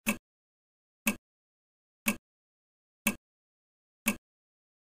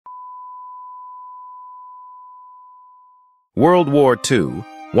World War II,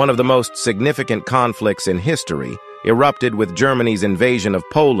 one of the most significant conflicts in history, erupted with Germany's invasion of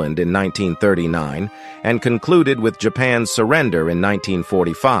Poland in 1939 and concluded with Japan's surrender in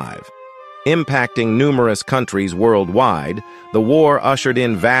 1945. Impacting numerous countries worldwide, the war ushered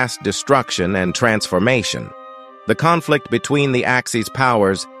in vast destruction and transformation. The conflict between the Axis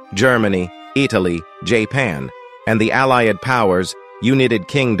powers, Germany, Italy, Japan, and the Allied powers, United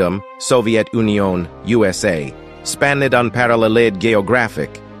Kingdom, Soviet Union, USA, spanned unparalleled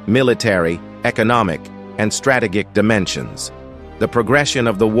geographic, military, economic, and strategic dimensions. The progression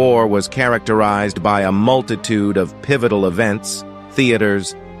of the war was characterized by a multitude of pivotal events,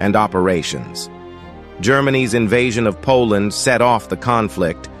 theaters, and operations. Germany's invasion of Poland set off the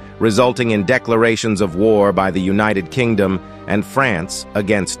conflict, resulting in declarations of war by the United Kingdom and France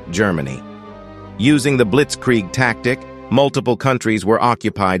against Germany. Using the Blitzkrieg tactic, multiple countries were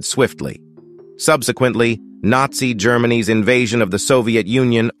occupied swiftly. Subsequently, Nazi Germany's invasion of the Soviet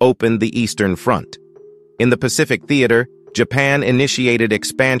Union opened the Eastern Front. In the Pacific Theater, Japan initiated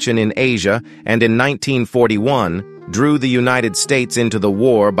expansion in Asia and in 1941 drew the United States into the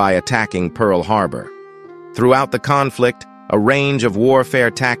war by attacking Pearl Harbor. Throughout the conflict, a range of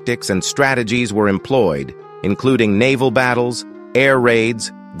warfare tactics and strategies were employed, including naval battles, air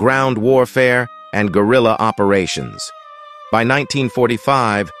raids, ground warfare, and guerrilla operations. By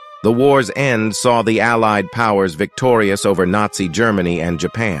 1945, the war's end saw the Allied powers victorious over Nazi Germany and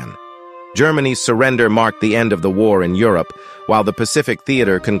Japan. Germany's surrender marked the end of the war in Europe, while the Pacific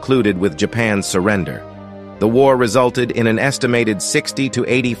Theater concluded with Japan's surrender. The war resulted in an estimated 60 to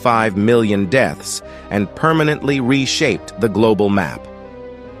 85 million deaths and permanently reshaped the global map.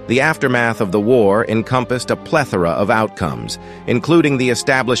 The aftermath of the war encompassed a plethora of outcomes, including the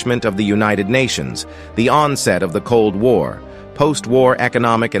establishment of the United Nations, the onset of the Cold War, post-war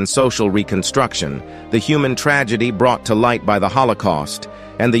economic and social reconstruction, the human tragedy brought to light by the Holocaust,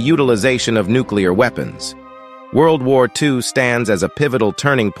 and the utilization of nuclear weapons. World War II stands as a pivotal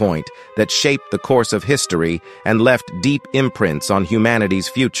turning point that shaped the course of history and left deep imprints on humanity's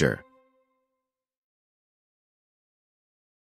future.